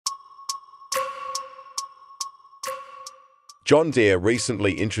John Deere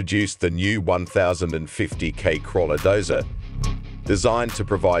recently introduced the new 1050K crawler dozer, designed to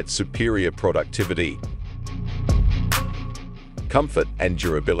provide superior productivity, comfort, and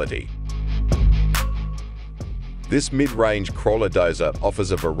durability. This mid-range crawler dozer offers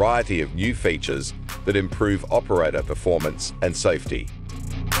a variety of new features that improve operator performance and safety.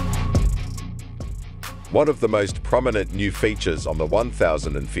 One of the most prominent new features on the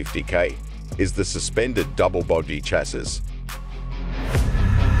 1050K is the suspended double bogie chassis.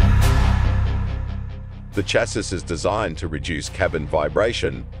 The chassis is designed to reduce cabin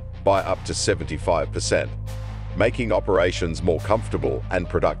vibration by up to 75%, making operations more comfortable and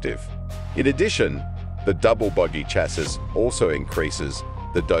productive. In addition, the double bogie chassis also increases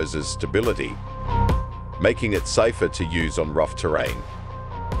the dozer's stability, making it safer to use on rough terrain.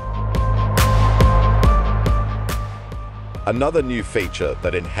 Another new feature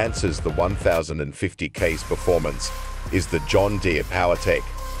that enhances the 1050K's performance is the John Deere PowerTech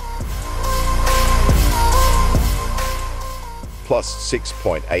Plus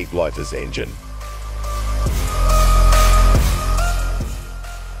 6.8 liters engine.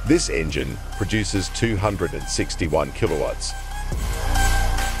 This engine produces 261 kilowatts,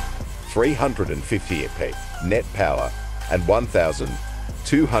 350 HP net power, and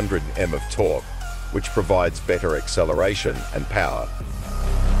 1,200 Nm of torque, which provides better acceleration and power.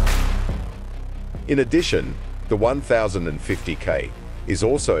 In addition, the 1050K is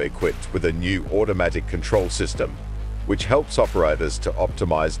also equipped with a new automatic control system, which helps operators to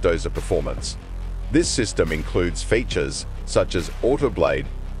optimize dozer performance. This system includes features such as auto blade,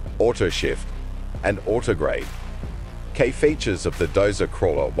 auto shift, and auto grade. Key features of the Dozer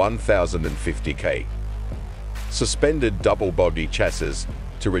Crawler 1050K: suspended double bogie chassis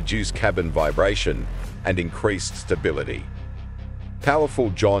to reduce cabin vibration and increased stability, powerful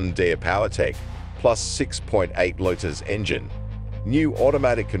John Deere PowerTech Plus 6.8 liters engine, new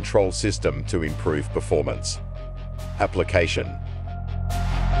automatic control system to improve performance. Application: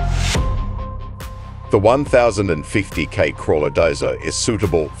 the 1050K crawler dozer is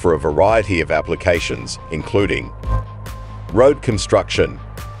suitable for a variety of applications, including road construction,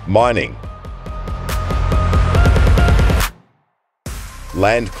 mining,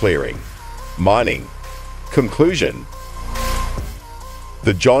 land clearing, mining. Conclusion: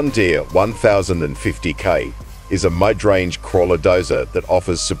 the John Deere 1050K is a mid-range crawler dozer that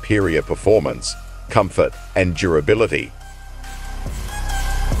offers superior performance, comfort, and durability.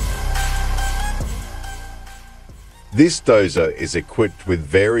 This dozer is equipped with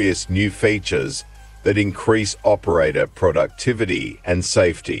various new features that increase operator productivity and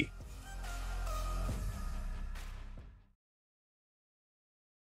safety.